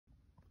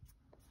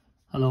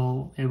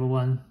Hello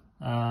everyone.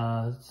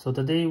 So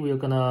today we are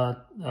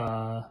gonna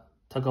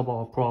talk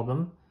about a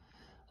problem.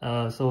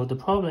 So the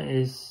problem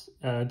is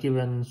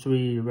given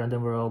three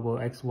random variable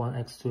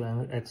x1, x2,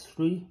 and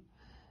x3.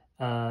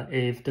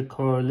 If the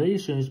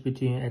correlations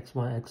between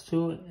x1,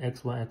 x2,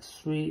 x1,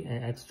 x3,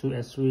 and x2,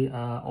 x3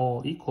 are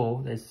all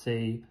equal, let's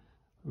say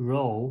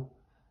rho,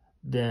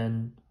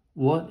 then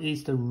what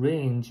is the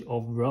range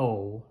of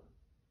rho?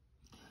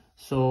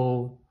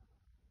 So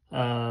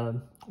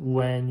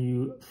when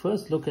you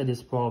first look at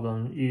this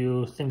problem,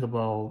 you think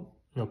about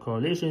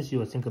correlations, you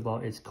will think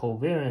about its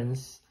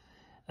covariance.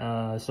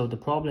 So the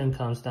problem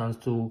comes down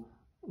to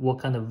what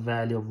kind of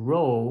value of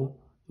rho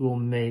will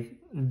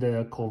make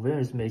the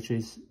covariance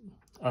matrix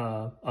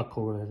a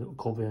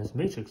covariance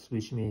matrix,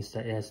 which means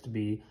that it has to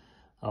be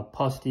a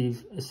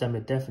positive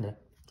semi-definite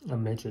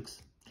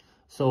matrix.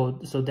 So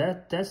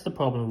that's the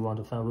problem we want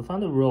to find. We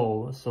found a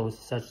rho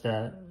such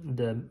that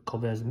the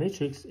covariance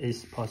matrix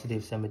is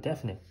positive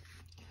semi-definite.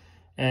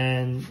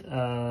 And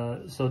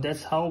so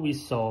that's how we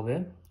solve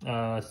it.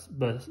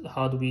 But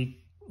how do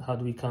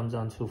we come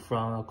down to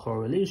from a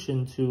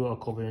correlation to a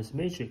covariance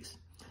matrix?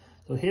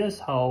 So here's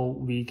how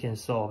we can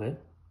solve it.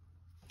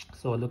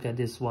 So look at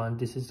this one.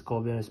 This is the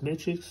covariance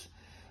matrix.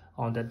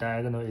 On the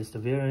diagonal is the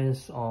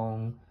variance.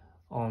 On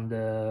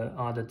the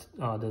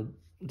other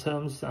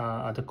terms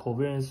are the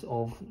covariance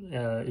of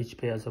each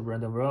pairs of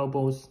random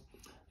variables.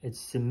 It's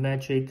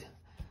symmetric.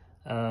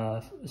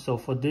 So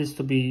for this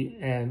to be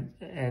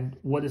and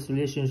what is the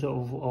relationship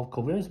of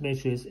covariance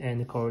matrix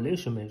and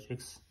correlation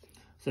matrix?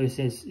 So it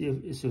says,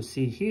 if you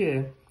see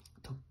here,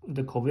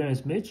 the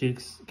covariance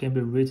matrix can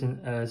be written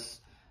as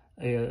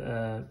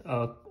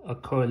a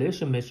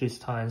correlation matrix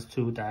times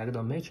two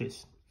diagonal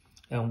matrix,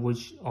 and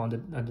which on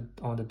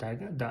the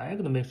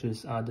diagonal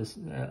matrix are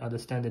the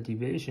standard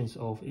deviations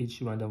of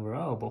each random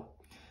variable.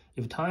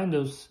 If you time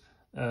those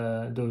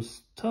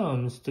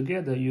terms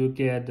together, you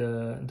get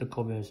the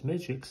covariance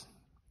matrix.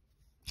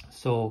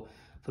 So,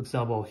 for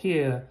example,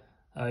 here,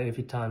 if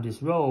you time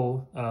this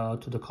row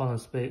to the column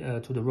space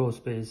to the row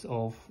space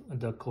of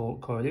the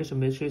correlation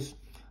matrix,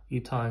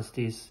 you times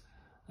this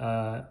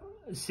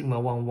sigma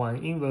 1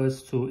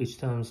 inverse to each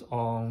terms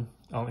on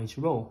each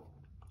row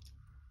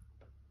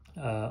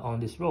on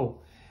this row,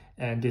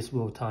 and this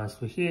will times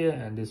to here,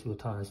 and this will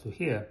times to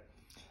here,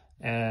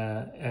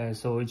 and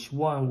so each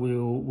one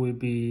will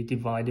be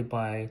divided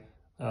by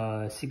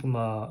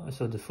sigma.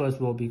 So the first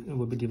row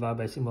will be divided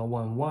by sigma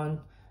 1,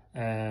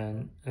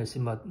 and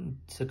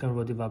second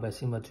row divided by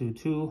sigma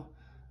 2,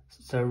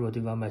 third row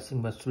divided by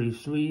sigma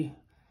 3,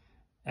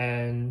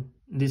 and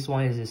this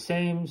one is the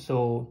same.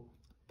 So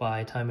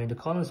by timing the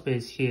column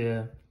space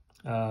here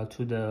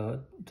to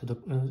the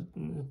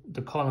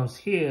columns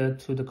here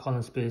to the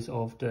column space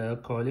of the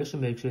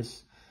correlation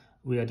matrix,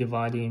 we are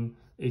dividing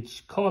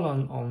each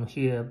column on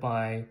here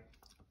by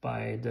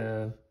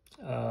the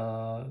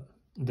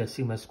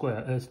sigma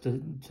square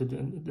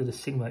the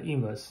sigma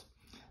inverse,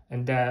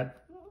 and that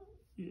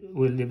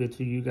we'll leave it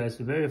to you guys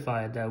to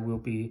verify. That will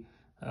be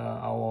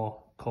our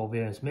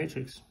covariance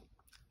matrix.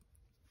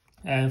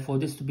 And for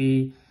this to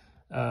be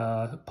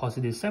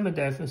positive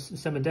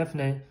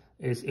semi-definite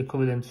is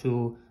equivalent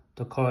to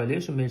the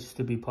correlation matrix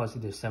to be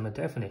positive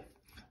semi-definite,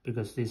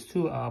 because these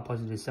two are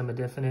positive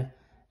semi-definite,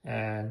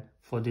 and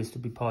for this to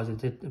be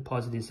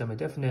positive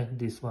semi-definite,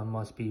 this one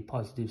must be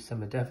positive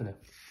semi-definite.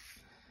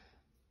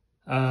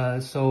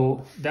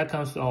 So that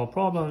comes to our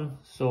problem.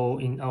 So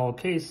in our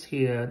case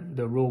here,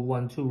 the row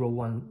 1, 2, row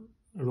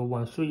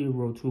 1, 3,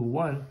 row 2,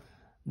 1,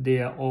 they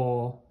are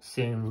all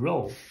same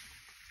row.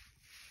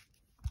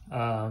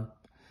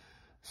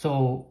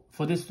 So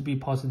for this to be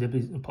positive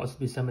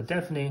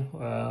semi-definite,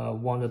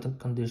 one of the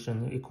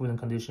equivalent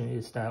condition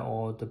is that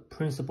all the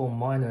principal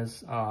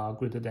minors are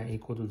greater than or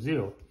equal to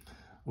 0,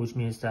 which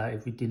means that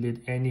if we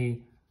delete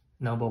any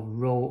number of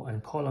row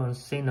and columns,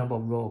 same number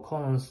of row or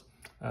columns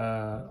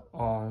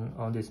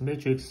on this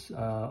matrix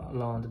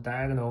along the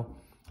diagonal,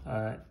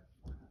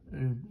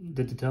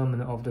 the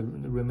determinant of the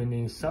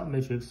remaining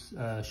submatrix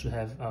should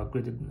have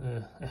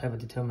a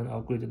determinant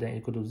of greater than or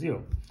equal to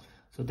 0.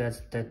 So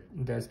that's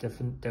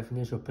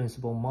definition of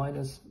principal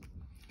minus,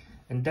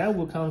 and that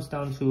will comes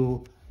down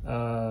to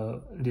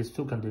these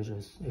two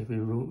conditions. If we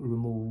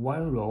remove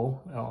one row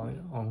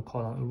on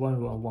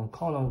one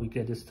column, we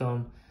get this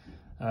term.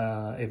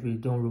 If we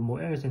don't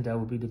remove anything, that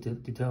will be the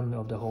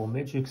determinant of the whole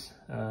matrix.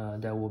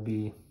 That will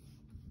be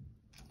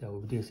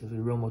this. If we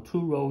remove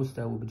two rows,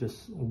 that will be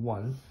just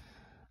 1.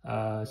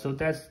 So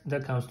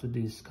that comes to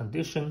this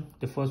condition.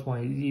 The first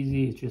one is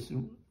easy. It just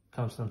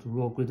comes down to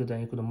row greater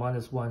than or equal to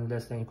 -1,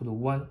 less than or equal to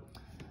 1.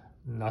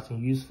 Nothing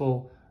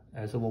useful.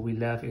 And so what we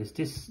left is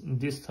this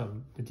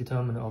term. The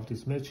determinant of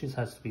this matrix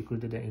has to be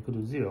greater than or equal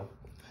to 0.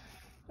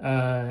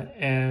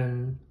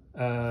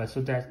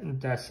 So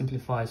that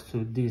simplifies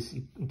to this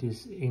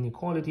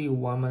inequality: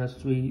 1 minus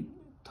 3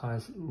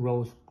 times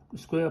row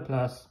square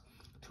plus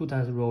 2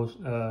 times row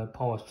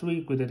power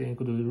 3 greater than or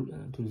equal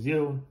to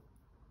 0.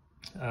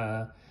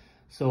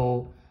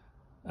 So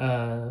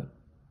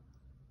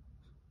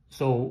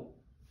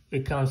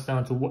it comes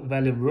down to what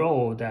value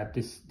rho that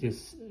this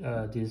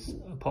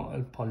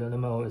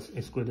polynomial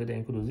is greater than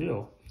or equal to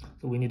 0.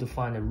 So we need to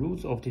find the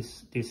roots of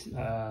this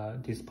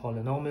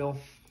polynomial.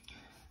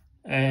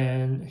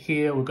 And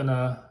here we're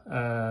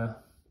gonna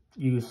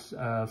use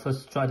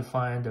first try to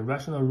find the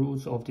rational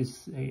roots of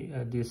this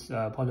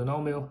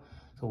polynomial.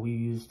 So we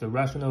use the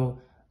rational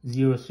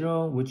 0,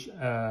 0, which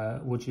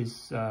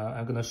is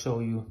I'm gonna show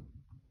you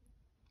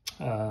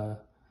a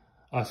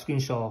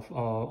screenshot of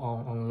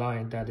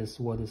online. That is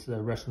what is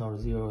the rational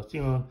 0,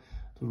 0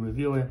 to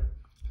review it.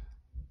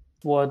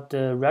 What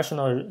the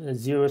rational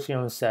 0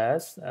 theorem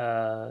says,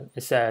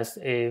 it says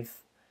if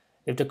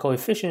the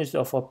coefficients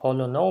of a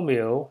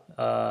polynomial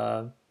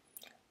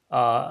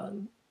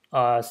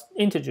are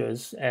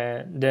integers,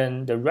 and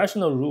then the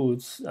rational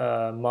roots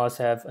must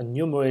have a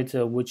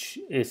numerator which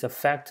is a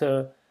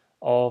factor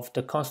of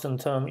the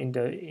constant term in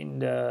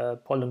the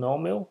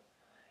polynomial,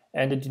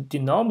 and the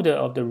denominator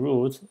of the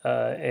root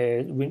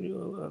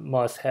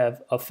must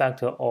have a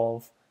factor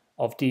of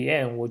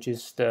dn, which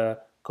is the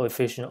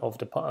coefficient of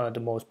the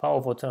most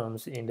powerful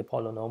terms in the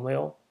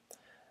polynomial.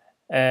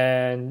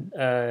 And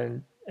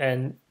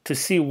to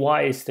see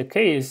why it's the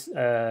case,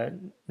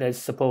 let's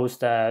suppose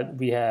that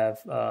we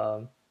have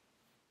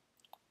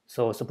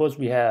suppose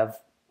we have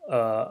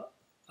a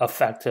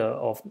factor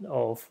of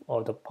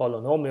the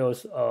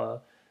polynomials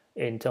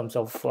in terms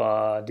of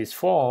this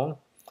form.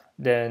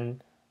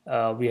 Then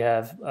we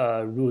have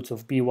roots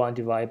of b1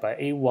 divided by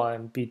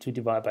a1, b2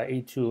 divided by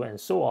a2, and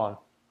so on.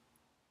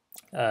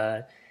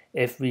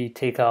 If we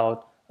take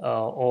out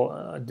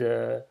all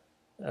the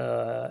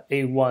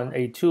a1,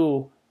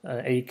 a2,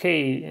 ak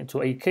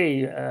into ak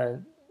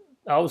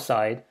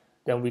outside,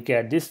 then we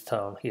get this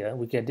term here.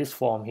 We get this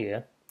form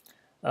here.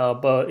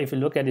 But if you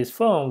look at this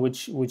form,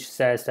 which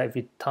says that if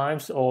we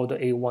times all the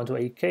a1 to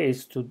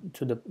ak's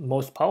to the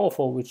most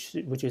powerful, which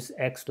is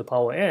x to the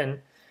power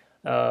n,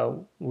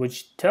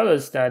 which tell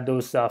us that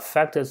those are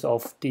factors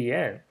of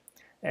dn.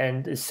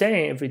 And the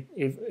same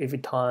if we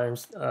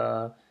times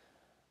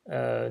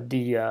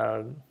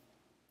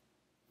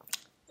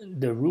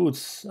the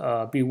roots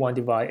b1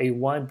 divided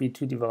a1,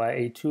 b2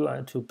 divided a2,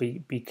 and to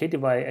bk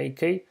divided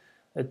ak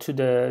to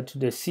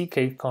the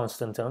ck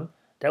constant term,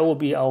 that will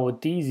be our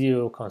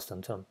d0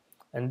 constant term.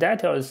 And that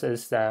tells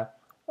us that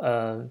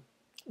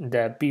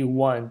that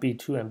b1,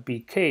 b2, and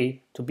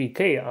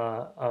bk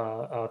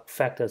are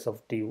factors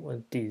of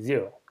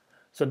d0.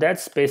 So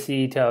that's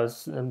basically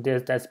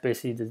that's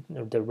basically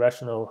the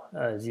rational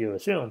 0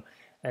 theorem,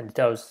 and it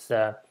tells us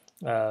that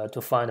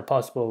to find the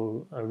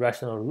possible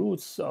rational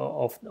roots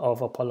of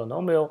a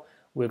polynomial,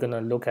 we're going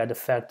to look at the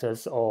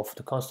factors of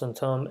the constant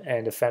term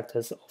and the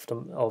factors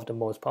of the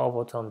most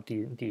powerful term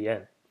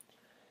dn.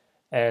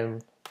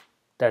 And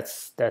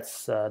that's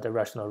the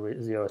rational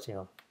 0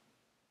 theorem.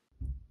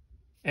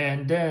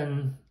 And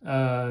then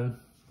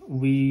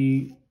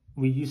we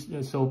use,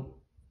 so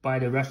by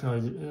the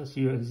rational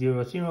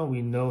 0 theorem,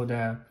 we know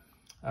that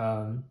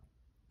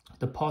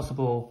the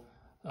possible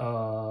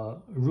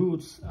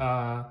roots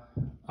are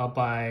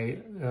by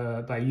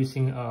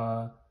using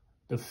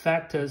the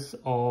factors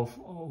of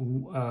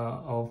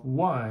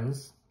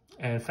ones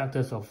and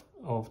factors of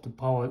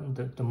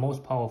the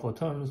most powerful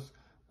terms,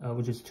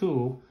 which is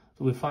 2.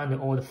 So we find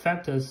all the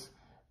factors,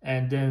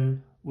 and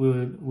then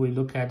we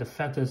look at the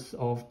factors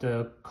of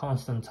the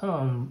constant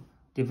term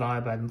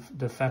divided by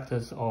the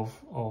factors of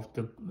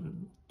the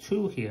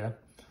 2 here.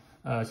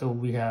 So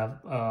we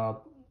have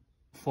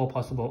 4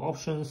 possible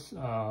options,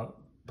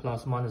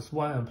 plus minus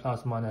 1 and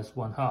plus minus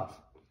 1/2.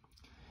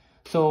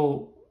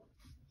 So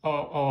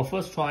our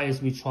first try is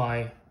we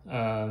try,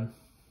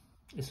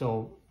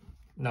 so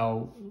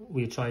now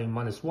we're trying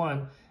minus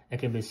 1, and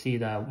can we see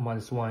that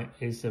minus 1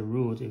 is a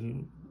root. If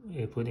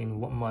you put in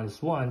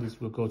minus 1, this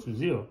will go to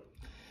 0.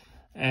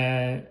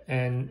 And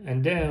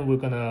then we're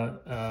gonna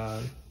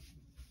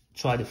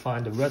try to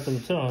find the rest of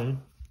the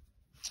term.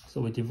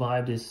 So we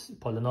divide this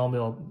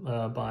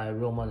polynomial by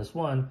rho minus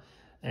 1,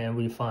 and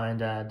we find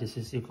that this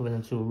is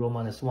equivalent to rho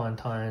minus 1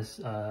 times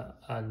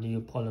a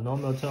new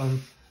polynomial term,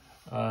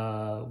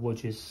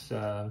 which is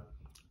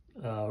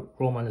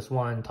rho minus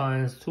 1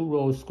 times 2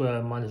 rho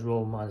squared minus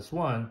rho minus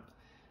 1.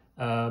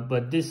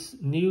 But this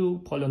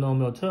new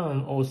polynomial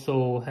term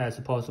also has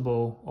a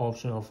possible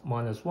option of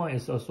minus 1.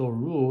 It's also a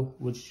rule,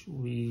 which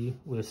we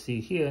will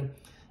see here.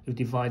 If we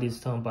divide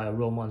this term by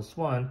rho minus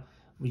 1,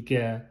 we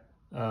get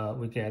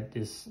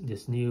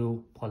this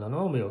new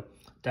polynomial.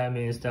 That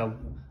means that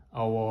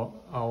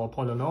our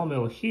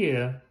polynomial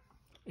here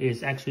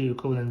is actually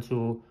equivalent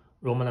to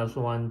rho minus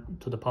 1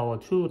 to the power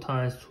 2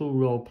 times 2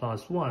 rho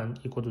plus 1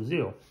 equal to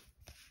 0.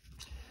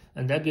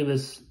 And that gives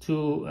us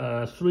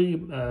 3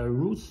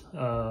 roots,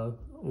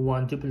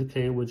 1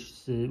 duplicate,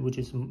 which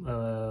is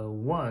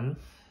 1,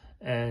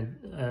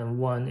 and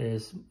 1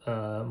 is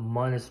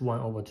minus 1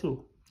 over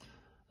 2.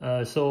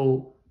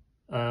 So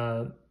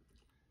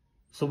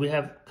we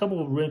have a couple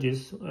of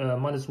ranges,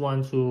 minus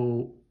 1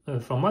 to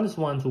from minus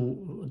 1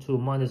 to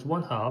minus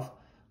 1/2,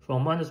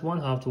 from minus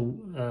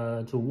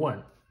 1/2 to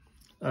 1.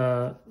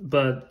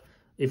 But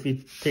if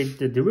we take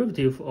the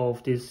derivative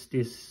of this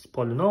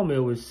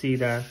polynomial, we see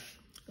that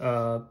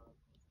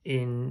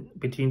in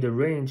between the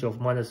range of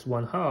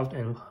 -1/2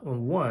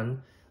 and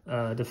 1,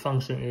 the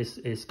function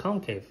is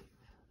concave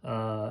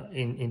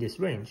in this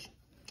range,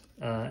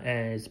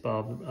 and it's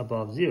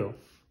above 0.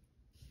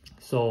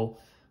 So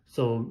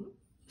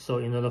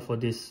in order for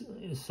this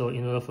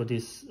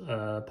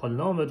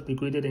polynomial to be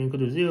greater than or equal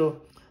to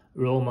 0,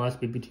 rho must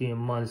be between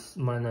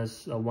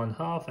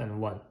 -1/2 and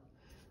 1.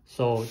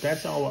 So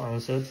that's our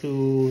answer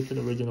to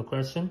the original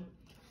question.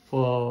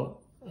 So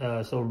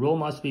rho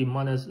must be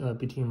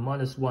between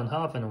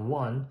 -1/2 and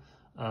 1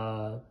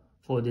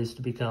 for this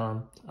to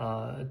become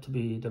to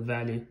be the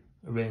value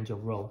range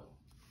of rho.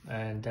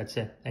 And that's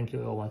it. Thank you,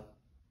 everyone.